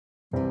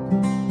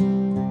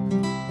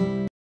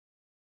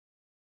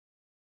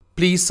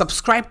Please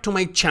subscribe to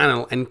my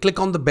channel and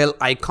click on the bell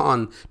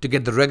icon to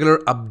get the regular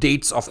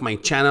updates of my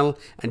channel,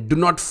 and do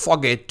not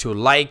forget to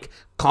like,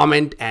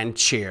 comment and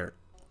share.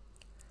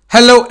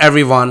 Hello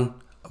everyone,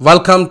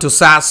 welcome to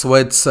SaaS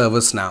with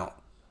ServiceNow.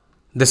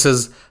 This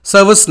is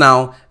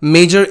ServiceNow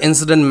Major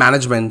Incident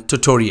Management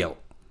tutorial.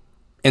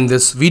 In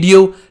this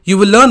video, you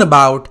will learn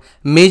about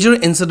Major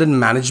Incident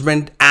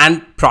Management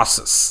and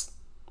process.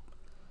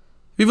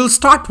 We will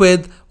start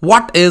with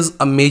what is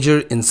a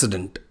major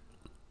incident.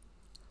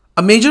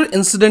 A major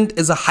incident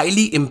is a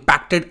highly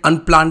impacted,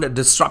 unplanned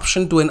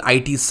disruption to an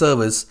IT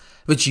service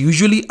which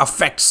usually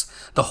affects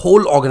the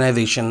whole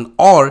organization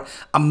or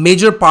a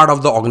major part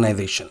of the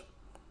organization.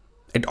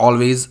 It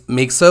always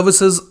makes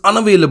services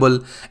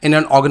unavailable in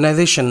an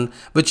organization,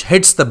 which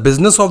hits the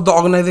business of the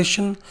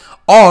organization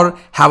or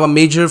have a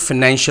major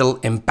financial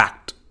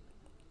impact.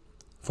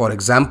 For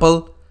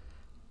example,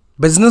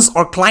 business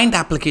or client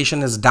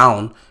application is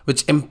down,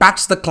 which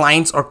impacts the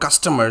clients or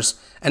customers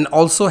and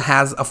also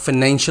has a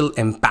financial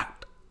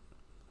impact.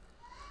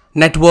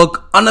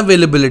 Network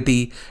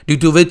unavailability, due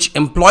to which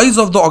employees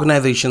of the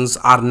organizations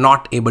are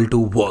not able to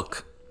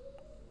work.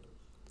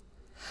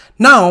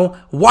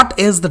 Now, what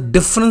is the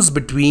difference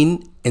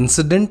between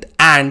incident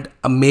and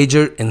a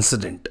major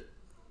incident?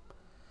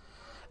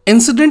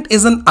 Incident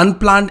is an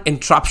unplanned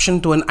interruption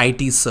to an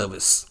IT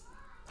service.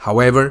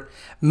 However,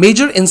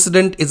 major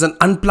incident is an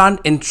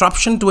unplanned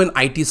interruption to an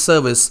IT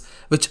service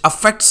which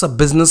affects a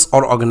business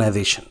or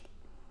organization.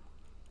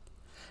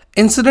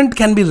 Incident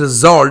can be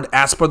resolved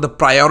as per the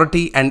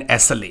priority and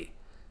SLA.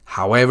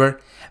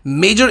 However,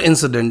 major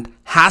incident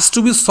has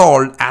to be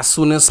solved as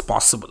soon as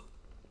possible.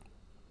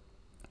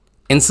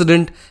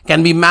 Incident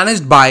can be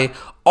managed by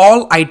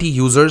all IT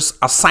users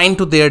assigned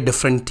to their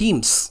different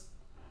teams.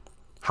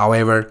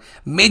 However,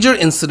 major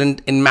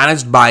incident is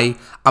managed by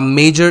a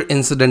major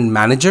incident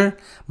manager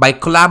by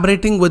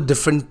collaborating with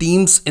different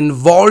teams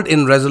involved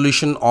in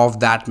resolution of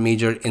that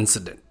major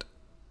incident.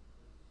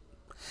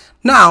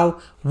 Now,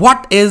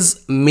 what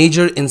is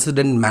major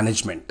incident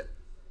management?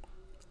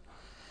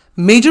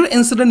 Major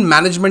incident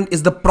management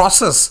is the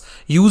process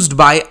used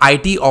by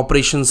IT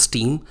operations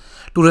team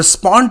to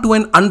respond to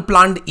an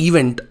unplanned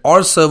event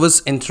or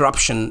service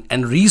interruption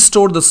and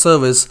restore the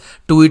service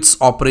to its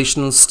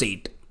operational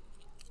state.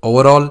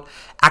 Overall,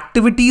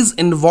 activities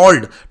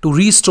involved to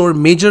restore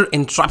major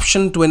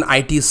interruption to an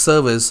IT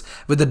service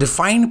with a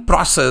defined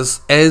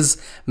process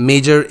is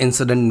major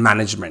incident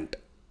management.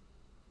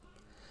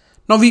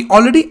 Now, we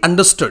already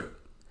understood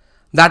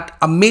that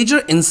a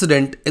major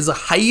incident is a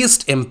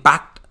highest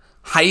impact,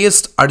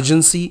 highest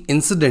urgency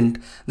incident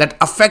that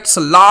affects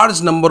a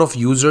large number of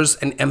users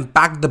and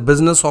impact the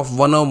business of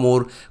one or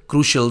more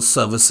crucial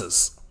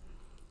services.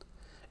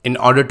 In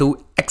order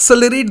to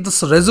accelerate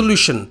this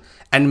resolution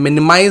and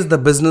minimize the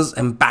business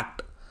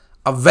impact,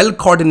 a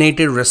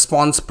well-coordinated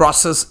response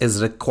process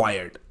is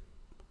required.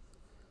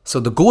 So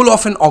the goal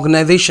of an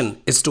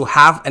organization is to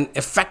have an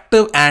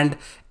effective and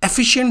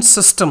efficient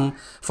system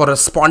for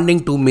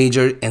responding to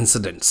major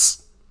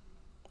incidents.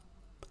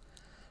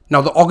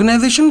 Now, the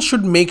organization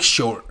should make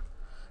sure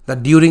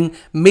that during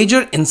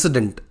major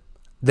incident,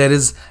 there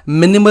is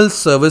minimal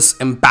service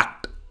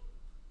impact.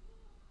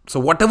 So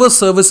whatever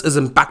service is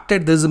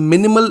impacted, there is a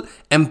minimal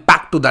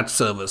impact to that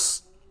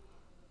service.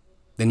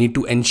 They need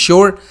to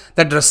ensure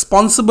that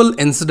responsible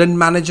incident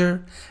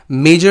manager,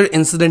 major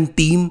incident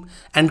team,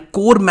 and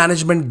core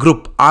management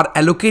group are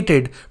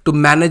allocated to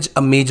manage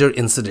a major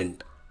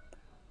incident.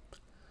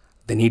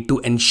 They need to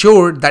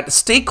ensure that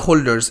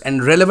stakeholders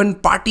and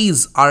relevant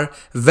parties are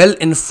well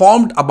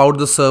informed about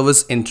the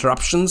service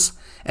interruptions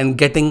and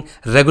getting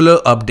regular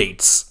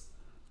updates.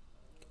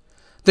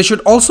 They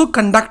should also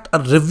conduct a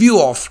review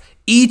of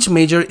each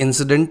major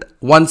incident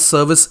once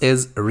service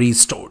is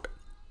restored.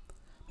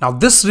 Now,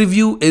 this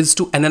review is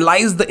to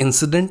analyze the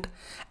incident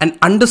and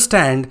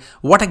understand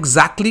what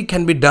exactly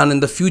can be done in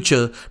the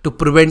future to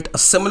prevent a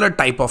similar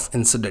type of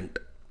incident.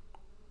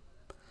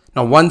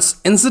 Now,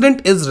 once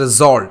incident is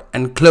resolved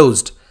and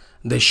closed,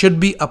 there should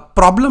be a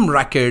problem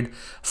record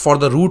for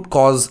the root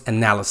cause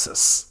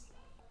analysis.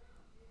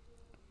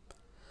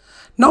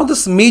 Now,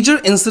 this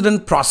major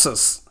incident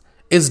process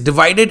is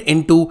divided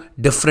into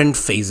different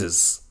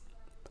phases,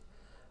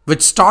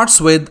 which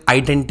starts with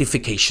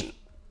identification.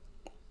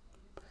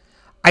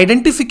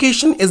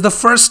 Identification is the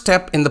first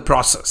step in the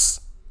process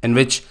in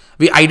which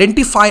we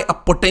identify a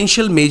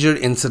potential major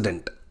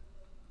incident.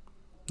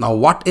 Now,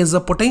 what is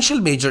a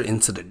potential major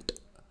incident?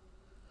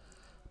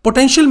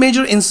 Potential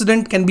major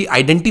incident can be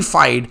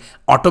identified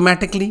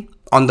automatically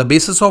on the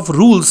basis of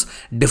rules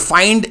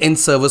defined in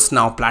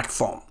Servicenow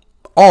platform,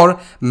 or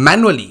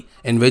manually,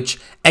 in which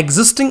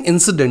existing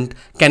incident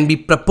can be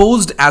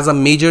proposed as a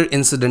major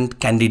incident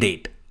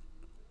candidate.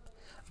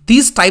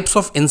 These types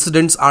of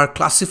incidents are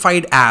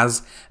classified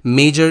as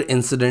major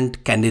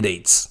incident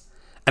candidates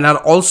and are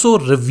also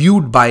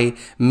reviewed by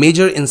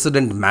major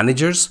incident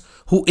managers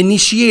who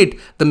initiate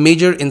the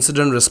major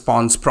incident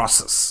response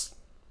process.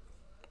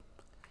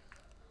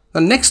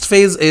 The next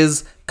phase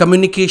is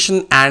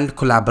communication and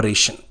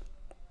collaboration.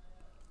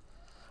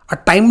 A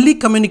timely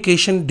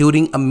communication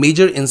during a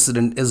major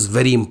incident is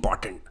very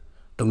important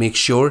to make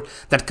sure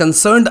that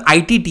concerned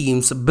IT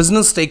teams,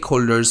 business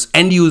stakeholders,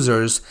 end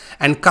users,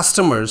 and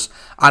customers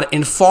are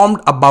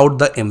informed about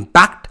the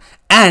impact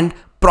and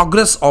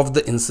progress of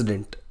the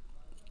incident.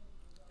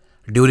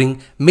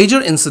 During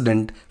major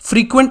incident,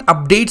 frequent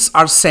updates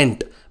are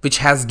sent which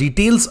has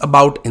details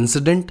about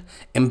incident,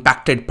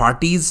 impacted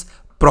parties,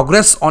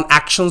 progress on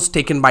actions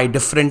taken by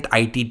different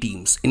IT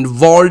teams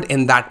involved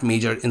in that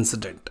major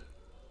incident.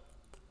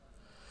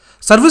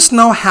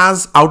 ServiceNow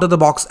has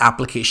out-of-the-box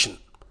application,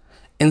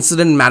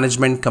 Incident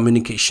Management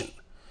Communication,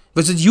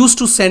 which is used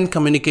to send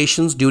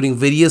communications during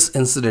various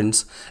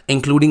incidents,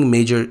 including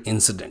major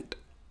incident.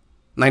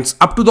 Now it's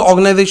up to the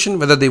organization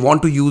whether they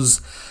want to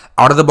use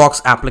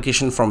out-of-the-box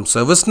application from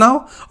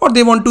ServiceNow or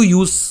they want to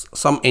use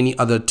any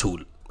other tool.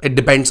 It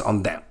depends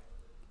on them.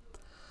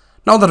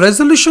 Now the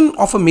resolution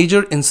of a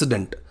major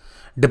incident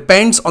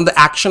depends on the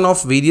action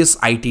of various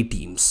IT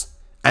teams,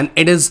 and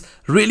it is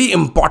really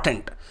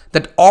important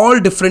that all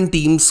different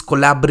teams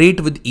collaborate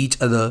with each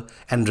other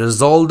and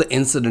resolve the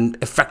incident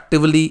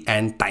effectively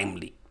and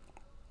timely.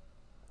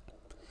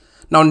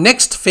 Now,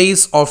 next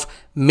phase of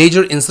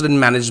major incident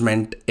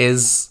management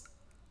is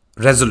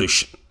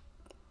resolution.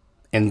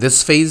 In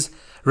this phase,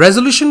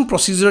 resolution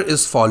procedure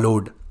is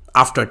followed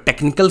after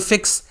technical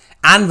fix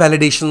and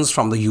validations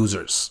from the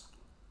users.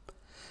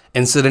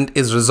 Incident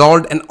is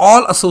resolved and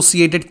all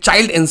associated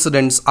child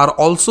incidents are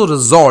also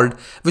resolved,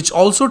 which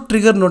also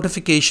trigger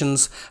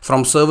notifications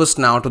from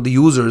ServiceNow to the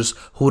users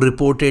who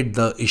reported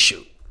the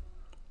issue.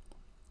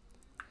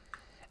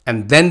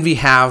 And then we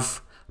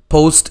have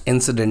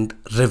post-incident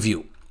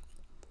review.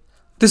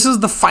 This is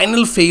the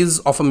final phase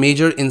of a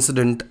major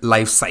incident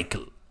life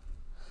cycle.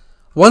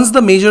 Once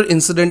the major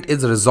incident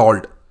is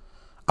resolved,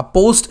 a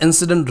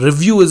post-incident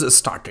review is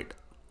started.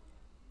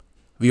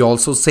 We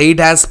also say it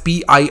as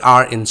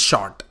PIR in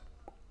short.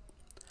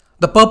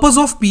 The purpose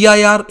of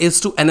PIR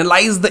is to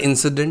analyze the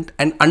incident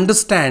and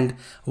understand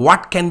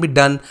what can be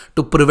done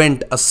to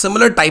prevent a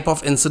similar type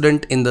of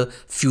incident in the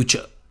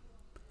future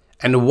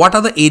and what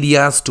are the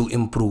areas to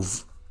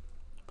improve.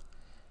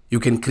 You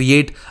can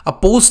create a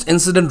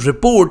post-incident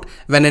report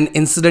when an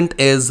incident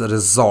is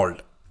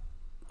resolved.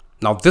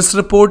 Now this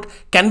report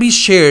can be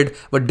shared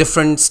with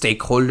different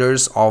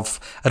stakeholders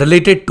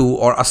related to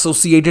or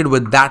associated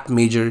with that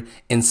major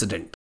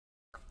incident.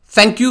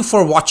 Thank you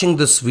for watching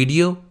this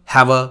video.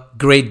 Have a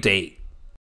great day.